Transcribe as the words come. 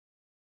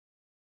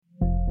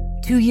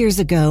2 years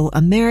ago,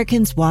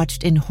 Americans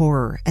watched in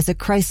horror as a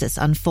crisis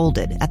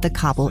unfolded at the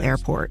Kabul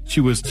airport.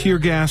 She was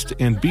tear-gassed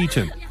and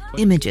beaten.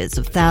 Images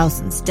of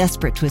thousands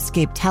desperate to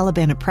escape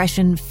Taliban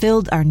oppression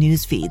filled our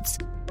news feeds.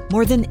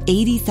 More than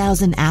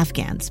 80,000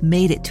 Afghans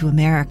made it to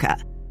America.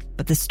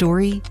 But the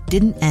story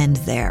didn't end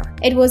there.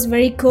 It was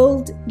very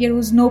cold. There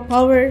was no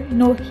power,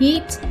 no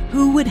heat.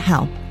 Who would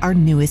help our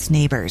newest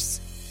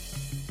neighbors?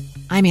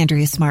 I'm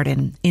Andrea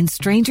Smartin. In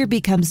Stranger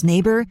Becomes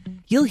Neighbor,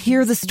 you'll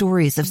hear the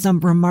stories of some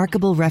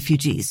remarkable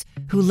refugees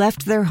who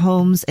left their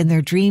homes and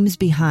their dreams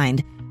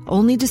behind,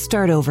 only to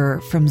start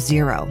over from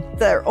zero.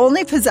 Their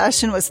only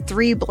possession was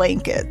 3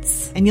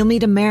 blankets. And you'll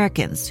meet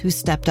Americans who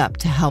stepped up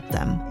to help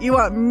them. You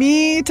want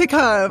me to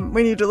come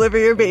when you deliver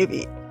your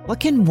baby. What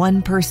can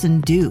one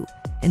person do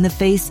in the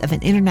face of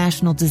an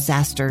international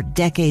disaster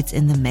decades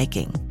in the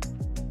making?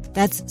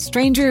 That's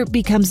Stranger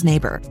Becomes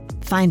Neighbor.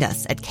 Find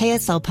us at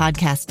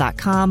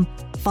kslpodcast.com.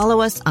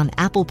 Follow us on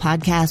Apple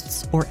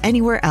Podcasts or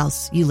anywhere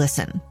else you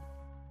listen.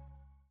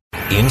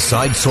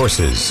 Inside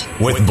Sources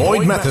with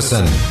Boyd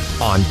Matheson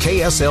on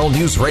KSL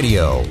News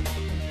Radio.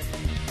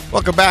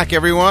 Welcome back,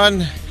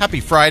 everyone.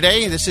 Happy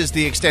Friday. This is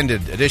the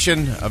extended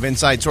edition of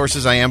Inside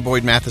Sources. I am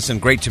Boyd Matheson.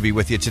 Great to be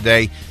with you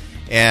today.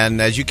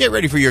 And as you get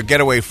ready for your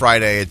Getaway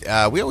Friday,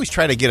 we always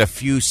try to get a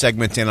few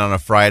segments in on a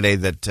Friday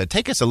that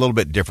take us a little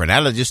bit different,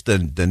 out of just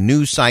the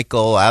news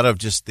cycle, out of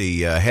just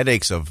the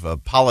headaches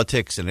of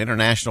politics and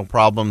international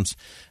problems.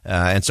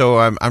 And so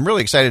I'm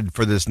really excited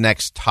for this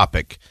next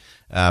topic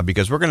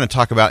because we're going to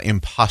talk about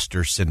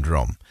imposter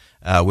syndrome.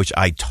 Which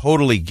I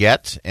totally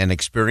get and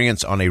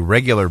experience on a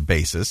regular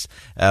basis.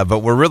 But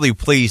we're really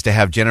pleased to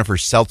have Jennifer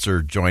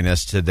Seltzer join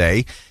us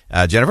today.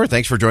 Jennifer,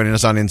 thanks for joining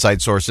us on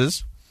Inside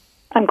Sources.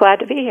 I'm glad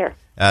to be here.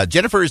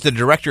 Jennifer is the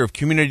Director of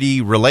Community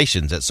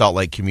Relations at Salt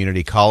Lake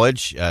Community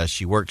College.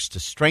 She works to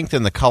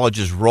strengthen the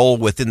college's role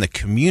within the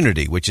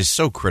community, which is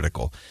so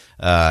critical,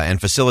 and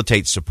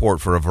facilitates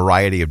support for a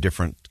variety of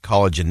different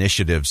college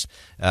initiatives.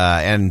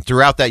 And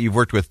throughout that, you've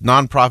worked with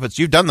nonprofits.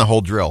 You've done the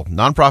whole drill.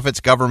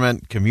 Nonprofits,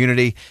 government,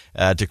 community,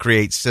 to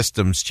create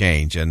systems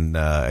change. And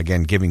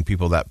again, giving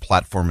people that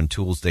platform and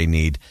tools they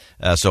need.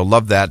 So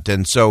love that.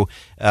 And so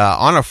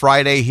on a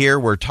Friday here,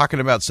 we're talking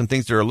about some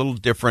things that are a little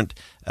different.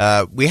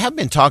 We have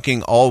been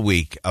talking all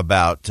week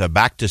about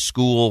back to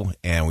school,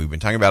 and we've been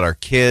talking about our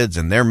kids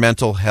and their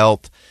mental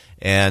health.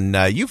 And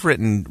you've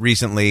written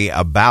recently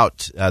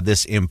about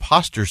this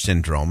imposter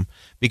syndrome,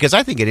 because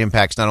I think it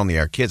impacts not only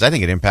our kids, I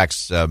think it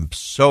impacts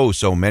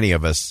so many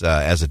of us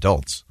as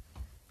adults.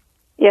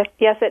 Yes,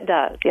 it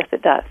does. Yes,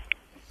 it does.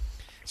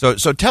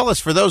 So tell us,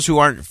 for those who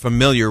aren't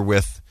familiar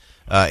with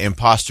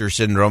imposter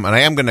syndrome, and I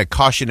am going to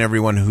caution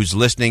everyone who's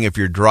listening, if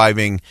you're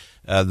driving,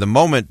 the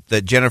moment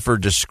that Jennifer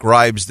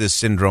describes this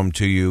syndrome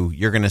to you,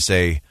 you're going to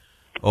say,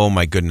 oh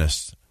my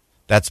goodness,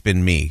 that's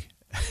been me.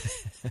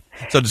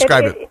 So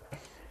describe it.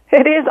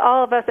 It is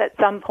all of us at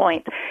some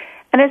point.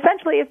 And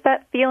essentially it's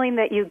that feeling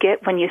that you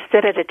get when you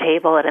sit at a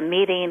table at a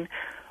meeting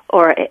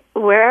or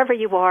wherever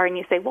you are and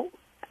you say, well,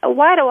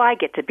 why do I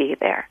get to be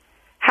there?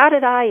 How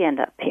did I end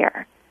up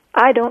here?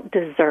 I don't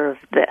deserve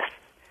this.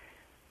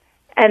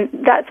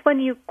 And that's when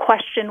you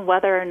question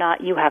whether or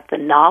not you have the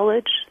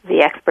knowledge,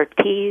 the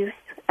expertise,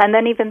 and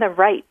then even the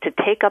right to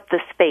take up the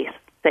space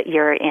that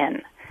you're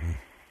in.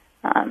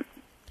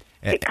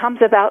 It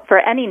comes about for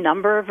any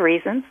number of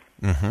reasons.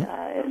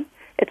 Mm-hmm.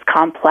 It's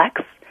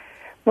complex.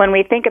 When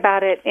we think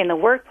about it in the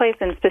workplace,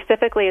 and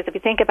specifically as if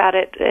you think about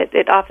it,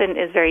 it often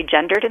is very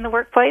gendered in the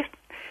workplace.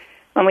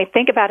 When we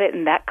think about it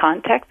in that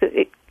context,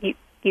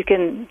 you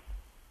can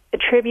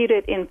attribute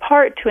it in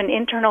part to an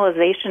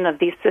internalization of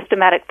these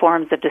systematic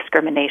forms of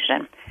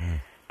discrimination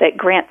that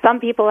grant some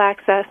people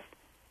access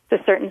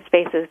to certain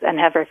spaces and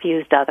have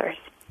refused others.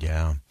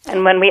 Yeah.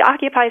 And when we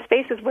occupy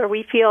spaces where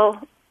we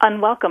feel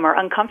unwelcome or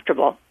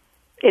uncomfortable,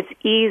 it's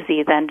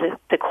easy then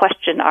to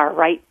question our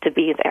right to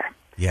be there.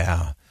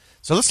 Yeah.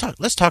 So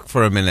let's talk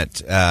for a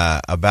minute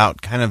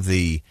about kind of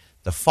the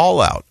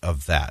fallout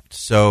of that.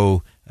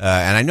 So,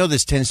 and I know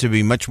this tends to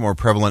be much more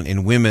prevalent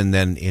in women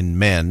than in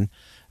men,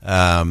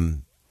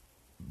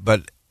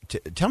 but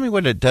tell me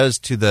what it does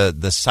to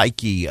the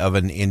psyche of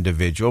an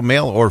individual,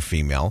 male or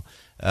female,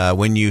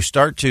 when you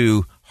start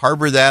to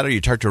harbor that, or you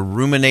start to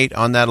ruminate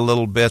on that a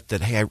little bit,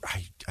 that, hey,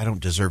 I don't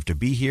deserve to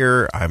be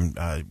here.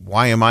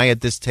 Why am I at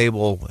this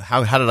table?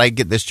 How did I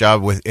get this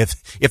job?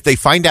 If they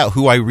find out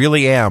who I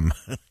really am,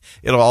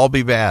 it'll all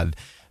be bad.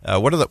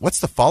 What's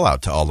the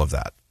fallout to all of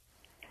that?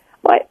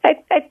 Well,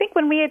 I think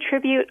when we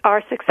attribute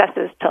our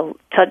successes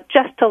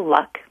to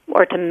luck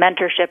or to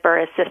mentorship or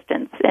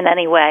assistance in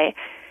any way,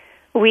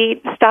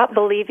 we stop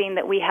believing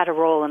that we had a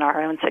role in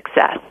our own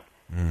success.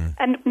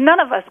 And none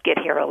of us get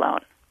here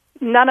alone.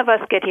 None of us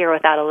get here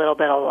without a little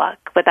bit of luck,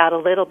 without a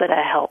little bit of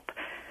help.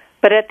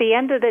 But at the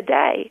end of the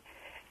day,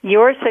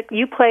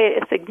 you play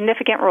a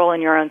significant role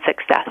in your own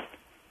success.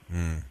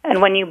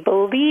 And when you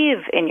believe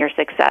in your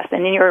success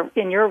and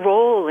in your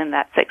role in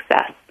that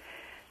success,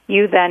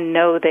 you then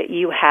know that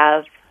you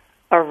have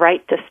a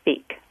right to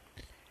speak.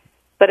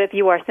 But if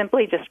you are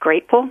simply just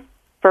grateful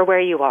for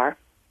where you are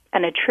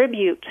and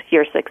attribute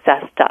your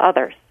success to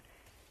others,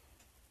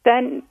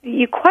 then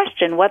you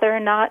question whether or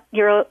not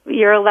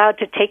you're allowed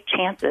to take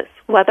chances,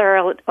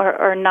 whether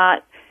or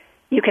not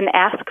you can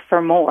ask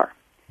for more.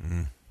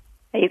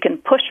 You can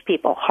push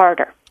people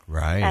harder.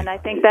 Right. And I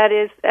think that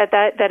is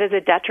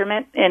a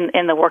detriment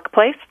in the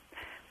workplace,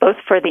 both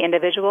for the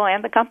individual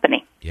and the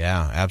company.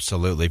 Yeah,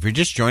 absolutely. If you're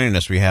just joining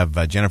us, we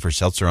have Jennifer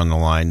Seltzer on the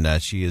line.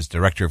 She is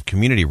Director of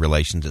Community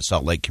Relations at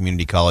Salt Lake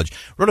Community College.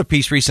 Wrote a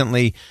piece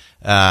recently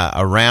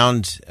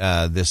around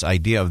this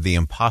idea of the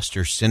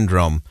imposter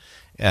syndrome.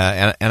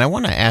 And I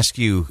want to ask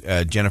you,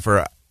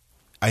 Jennifer,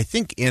 I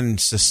think in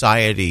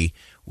society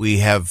we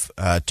have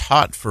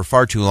taught for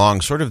far too long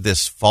sort of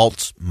this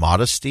false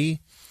modesty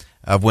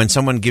of when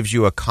someone gives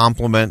you a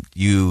compliment,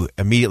 you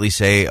immediately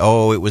say,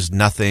 oh, it was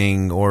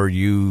nothing, or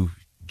you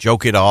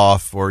joke it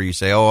off, or you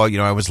say, oh,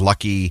 I was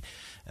lucky.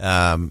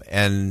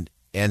 And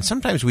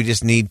sometimes we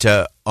just need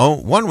to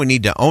own, we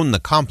need to own the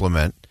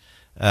compliment,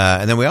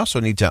 and then we also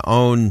need to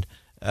own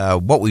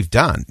what we've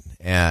done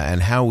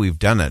and how we've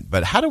done it.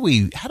 But how do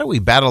we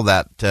battle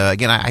that?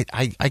 Again,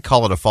 I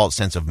call it a false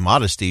sense of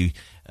modesty.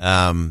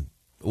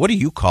 What do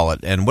you call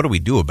it, and what do we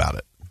do about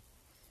it?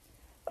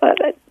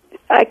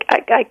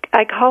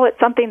 I call it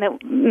something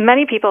that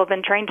many people have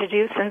been trained to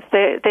do since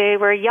they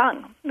were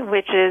young,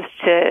 which is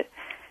to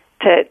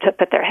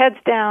put their heads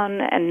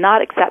down and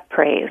not accept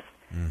praise.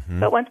 Mm-hmm.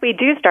 But once we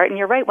do start, and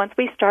you're right, once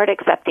we start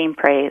accepting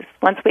praise,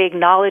 once we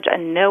acknowledge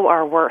and know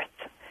our worth,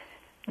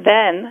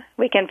 then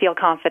we can feel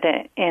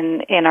confident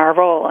in our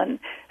role. And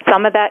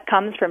some of that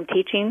comes from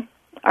teaching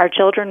our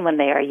children when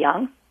they are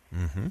young.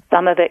 Mm-hmm.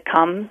 Some of it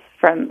comes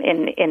from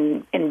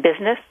in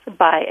business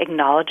by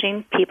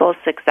acknowledging people's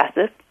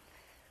successes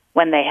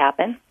when they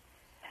happen.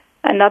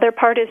 Another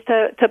part is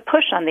to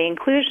push on the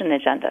inclusion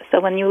agenda. So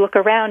when you look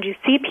around, you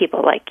see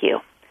people like you.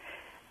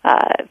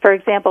 For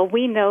example,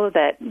 we know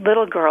that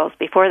little girls,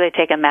 before they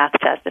take a math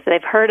test, if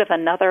they've heard of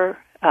another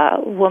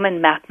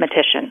woman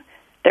mathematician,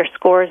 their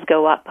scores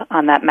go up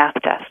on that math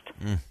test.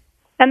 Mm.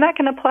 And that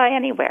can apply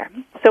anywhere.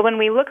 So when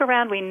we look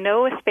around, we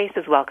know a space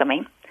is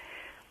welcoming.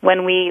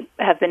 When we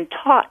have been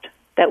taught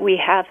that we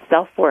have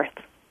self-worth,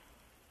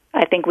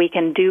 I think we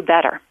can do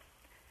better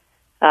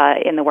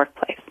in the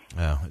workplace.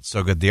 Oh, it's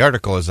so good. The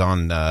article is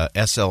on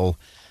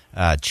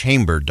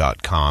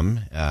slchamber.com.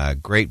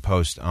 Great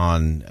post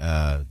on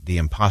the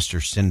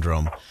imposter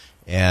syndrome.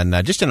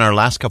 And just in our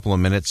last couple of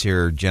minutes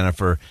here,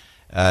 Jennifer,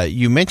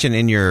 you mentioned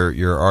in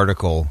your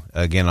article,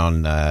 again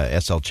on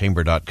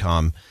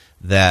slchamber.com,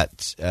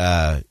 that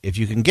if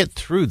you can get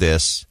through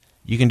this,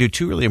 you can do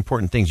two really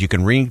important things. You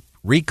can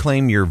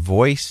reclaim your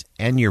voice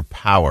and your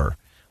power.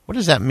 What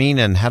does that mean,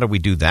 and how do we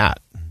do that?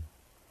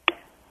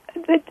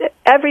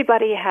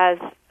 Everybody has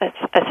a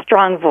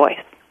strong voice.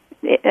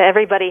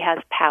 Everybody has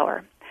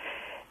power.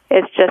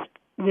 It's just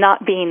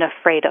not being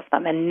afraid of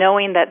them and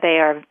knowing that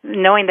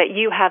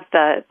you have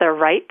the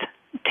right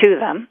to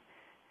them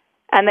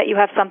and that you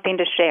have something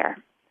to share.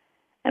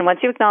 And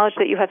once you acknowledge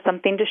that you have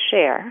something to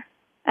share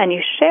and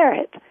you share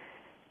it,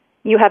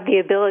 you have the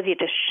ability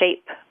to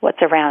shape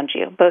what's around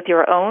you, both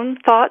your own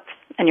thoughts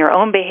and your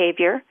own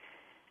behavior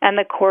and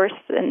the course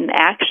and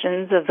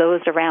actions of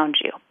those around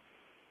you.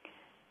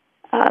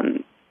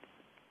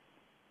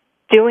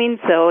 Doing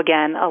so,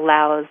 again,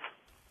 allows,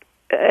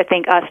 I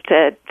think, us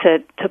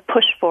to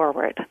push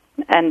forward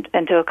and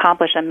to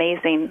accomplish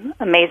amazing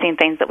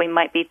things that we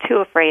might be too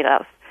afraid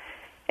of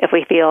if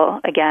we feel,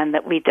 again,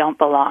 that we don't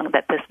belong,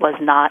 that this was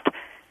not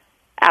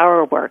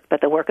our work,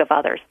 but the work of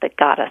others that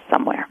got us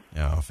somewhere.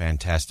 Oh,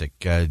 fantastic.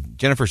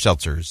 Jennifer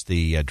Seltzer is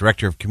the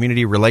Director of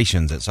Community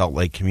Relations at Salt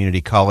Lake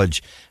Community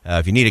College.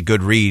 If you need a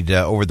good read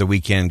over the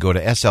weekend, go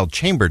to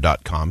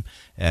slchamber.com,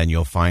 and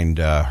you'll find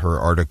her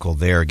article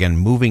there. Again,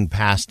 Moving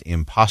Past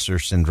Imposter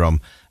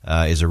Syndrome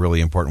is a really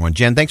important one.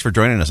 Jen, thanks for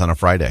joining us on a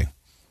Friday.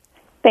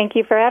 Thank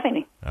you for having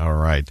me. All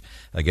right.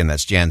 Again,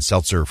 that's Jan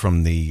Seltzer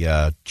from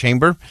the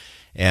Chamber.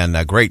 And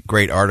a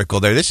great article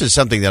there. This is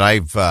something that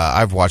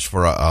I've watched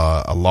for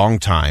a long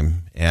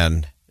time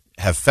and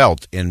have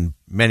felt in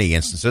many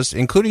instances,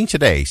 including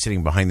today,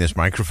 sitting behind this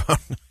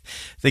microphone,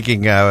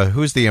 thinking,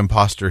 who's the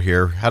imposter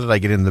here? How did I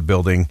get in the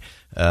building?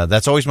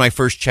 That's always my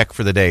first check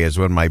for the day, is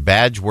when my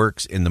badge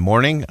works in the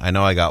morning. I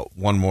know I got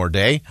one more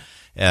day,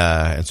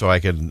 and so I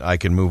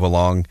can move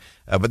along.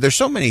 But there's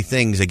so many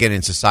things, again,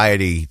 in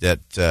society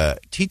that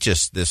teach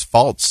us this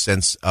false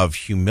sense of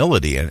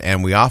humility,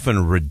 and we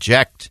often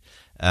reject.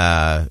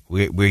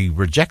 We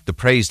reject the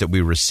praise that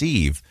we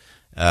receive.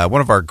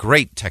 One of our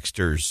great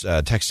texters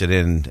texted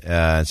in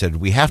and said,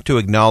 we have to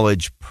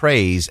acknowledge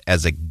praise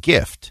as a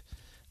gift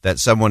that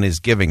someone is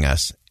giving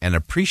us and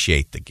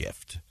appreciate the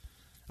gift.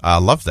 I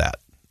love that.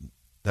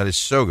 That is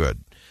so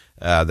good.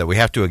 That we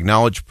have to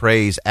acknowledge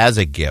praise as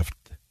a gift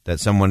that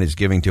someone is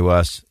giving to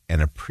us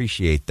and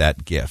appreciate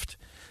that gift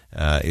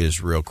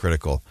is real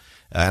critical.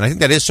 And I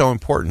think that is so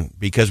important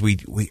because we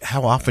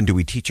how often do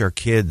we teach our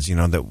kids,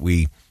 that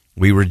we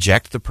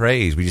reject the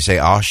praise. We just say,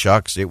 "Oh,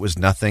 shucks, it was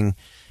nothing."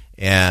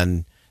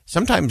 And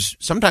sometimes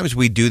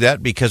we do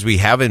that because we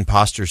have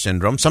imposter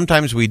syndrome.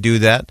 Sometimes we do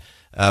that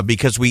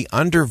because we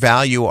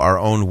undervalue our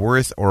own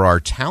worth or our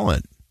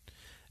talent.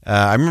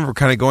 I remember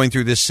kind of going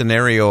through this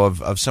scenario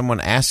of someone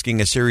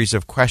asking a series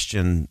of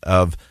questions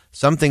of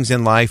some things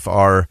in life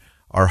are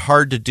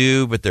hard to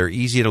do, but they're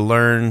easy to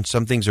learn.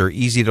 Some things are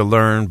easy to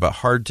learn, but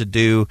hard to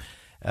do.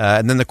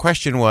 And then the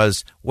question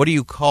was, what do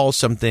you call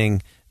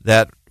something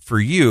that for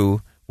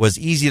you was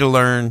easy to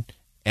learn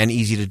and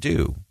easy to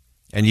do,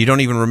 and you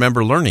don't even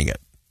remember learning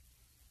it?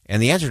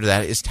 And the answer to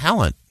that is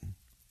talent.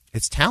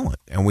 It's talent,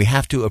 and we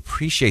have to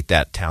appreciate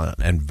that talent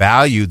and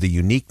value the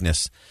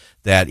uniqueness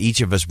that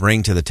each of us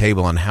bring to the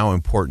table and how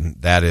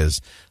important that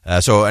is.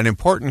 So an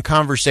important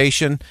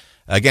conversation.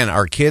 Again,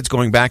 our kids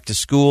going back to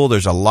school,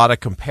 there's a lot of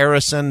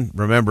comparison.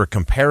 Remember,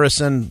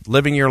 comparison,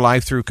 living your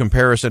life through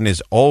comparison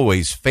is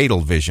always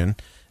fatal vision.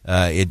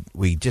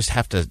 We just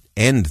have to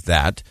end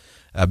that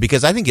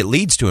because I think it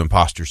leads to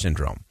imposter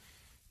syndrome.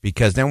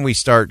 Because then we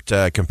start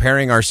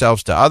comparing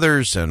ourselves to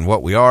others and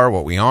what we are,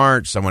 what we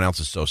aren't. Someone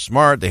else is so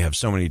smart. They have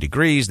so many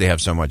degrees. They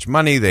have so much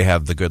money. They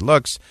have the good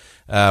looks.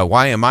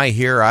 Why am I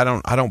here? I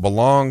don't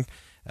belong.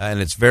 And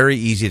it's very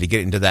easy to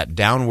get into that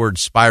downward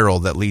spiral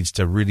that leads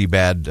to really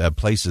bad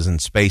places and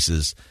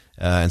spaces.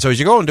 And so as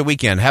you go into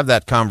weekend, have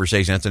that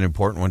conversation. That's an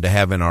important one to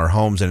have in our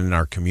homes and in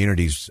our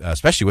communities,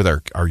 especially with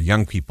our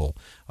young people.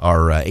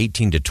 Our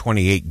 18 to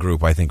 28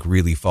 group, I think,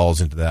 really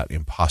falls into that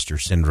imposter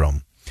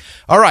syndrome.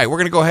 All right, we're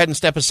going to go ahead and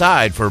step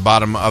aside for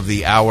bottom of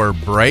the hour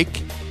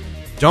break.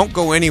 Don't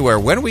go anywhere.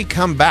 When we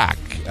come back,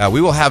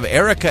 we will have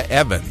Erica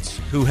Evans,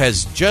 who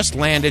has just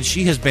landed.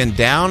 She has been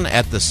down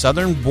at the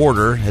southern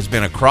border, has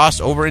been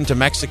across over into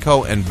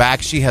Mexico and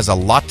back. She has a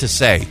lot to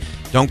say.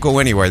 Don't go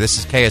anywhere. This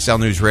is KSL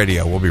News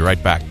Radio. We'll be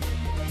right back.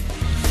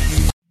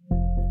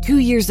 2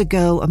 years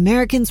ago,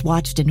 Americans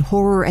watched in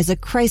horror as a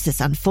crisis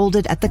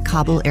unfolded at the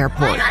Kabul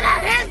airport.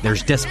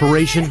 There's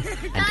desperation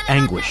and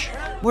anguish.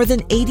 More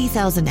than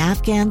 80,000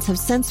 Afghans have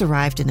since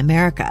arrived in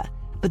America,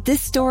 but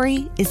this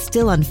story is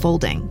still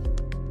unfolding.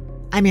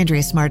 I'm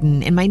Andrea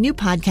Smartin. In my new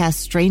podcast,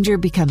 Stranger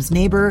Becomes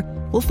Neighbor,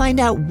 we'll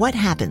find out what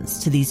happens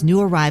to these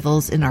new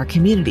arrivals in our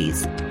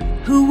communities.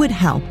 Who would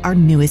help our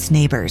newest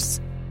neighbors?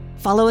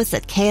 Follow us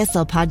at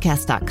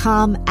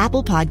kslpodcast.com,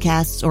 Apple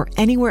Podcasts, or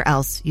anywhere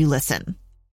else you listen.